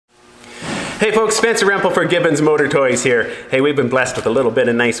Hey folks, Spencer Rempel for Gibbons Motor Toys here. Hey, we've been blessed with a little bit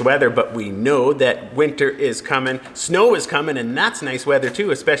of nice weather, but we know that winter is coming, snow is coming, and that's nice weather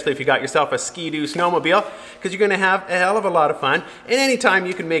too, especially if you got yourself a Ski-Doo snowmobile, because you're going to have a hell of a lot of fun. And anytime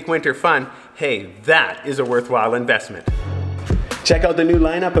you can make winter fun, hey, that is a worthwhile investment. Check out the new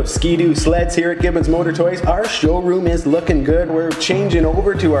lineup of Ski-Doo sleds here at Gibbons Motor Toys. Our showroom is looking good. We're changing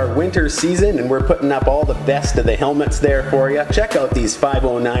over to our winter season and we're putting up all the best of the helmets there for you. Check out these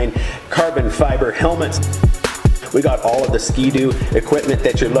 509 carbon fiber helmets. We got all of the Ski-Doo equipment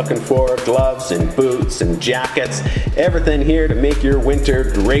that you're looking for, gloves and boots and jackets, everything here to make your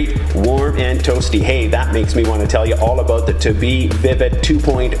winter great, warm and toasty. Hey, that makes me want to tell you all about the Tobe Vivid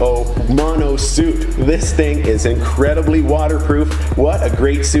 2.0 mono suit. This thing is incredibly waterproof. What a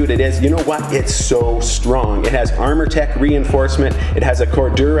great suit it is. You know what? It's so strong. It has ArmorTech reinforcement. It has a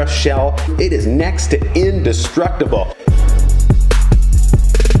Cordura shell. It is next to indestructible.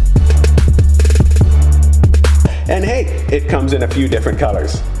 And hey, it comes in a few different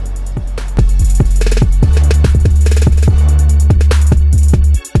colors.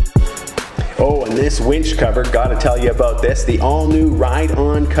 Oh, and this winch cover, gotta tell you about this, the all-new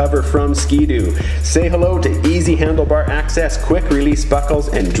ride-on cover from Ski-Doo. Say hello to easy handlebar access, quick release buckles,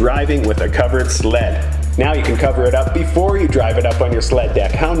 and driving with a covered sled. Now you can cover it up before you drive it up on your sled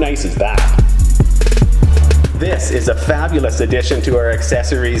deck. How nice is that? This is a fabulous addition to our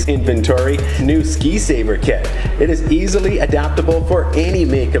accessories inventory, new Ski Saver kit. It is easily adaptable for any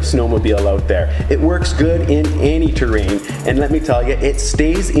make of snowmobile out there. It works good in any terrain, and let me tell you, it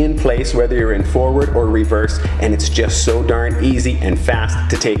stays in place whether you're in forward or reverse, and it's just so darn easy and fast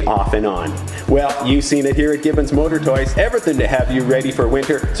to take off and on. Well, you've seen it here at Gibbons Motor Toys, everything to have you ready for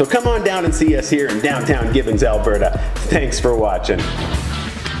winter, so come on down and see us here in downtown Gibbons, Alberta. Thanks for watching.